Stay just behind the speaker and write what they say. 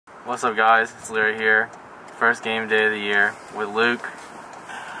What's up, guys? It's Larry here. First game day of the year with Luke.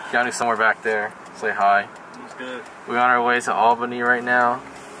 Got me somewhere back there. Say hi. It's good. We're on our way to Albany right now.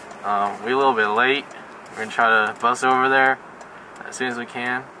 We're a little bit late. We're gonna try to bus over there as soon as we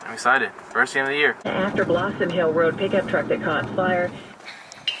can. I'm excited. First game of the year. After Blossom Hill Road pickup truck that caught fire.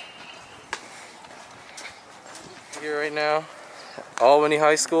 Here right now, Albany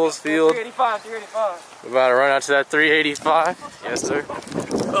High School's field. 385. We're about to run out to that 385. Yes, sir.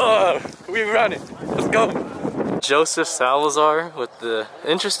 We running. Let's go. Joseph Salazar with the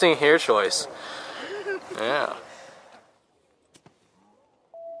interesting hair choice. Yeah.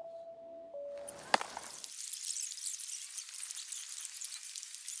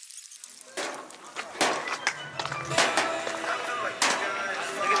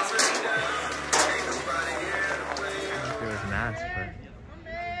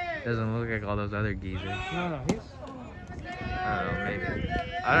 But doesn't look like all those other geezers. No, he's... I don't know, maybe.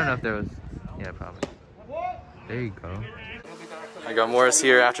 I don't know if there was... Yeah, probably. There you go. I got Morris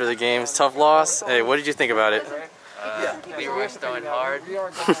here after the game. It's a tough loss. Hey, what did you think about it? We were throwing hard.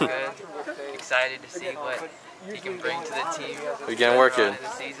 Looks good. Excited to see what he can bring to the team. We getting working.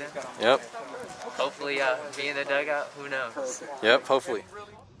 This season. Yep. Hopefully, be in the dugout. Who knows? Yep, hopefully.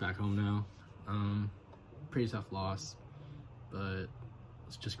 Back home now. Pretty tough loss, but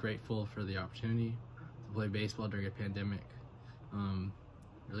was just grateful for the opportunity to play baseball during a pandemic.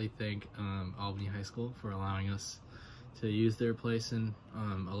 Really thank Albany High School for allowing us to use their place and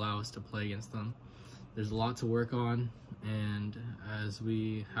allow us to play against them. There's a lot to work on, and as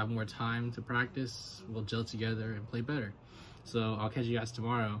we have more time to practice, we'll gel together and play better. So I'll catch you guys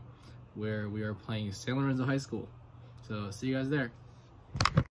tomorrow where we are playing San Lorenzo High School. So see you guys there.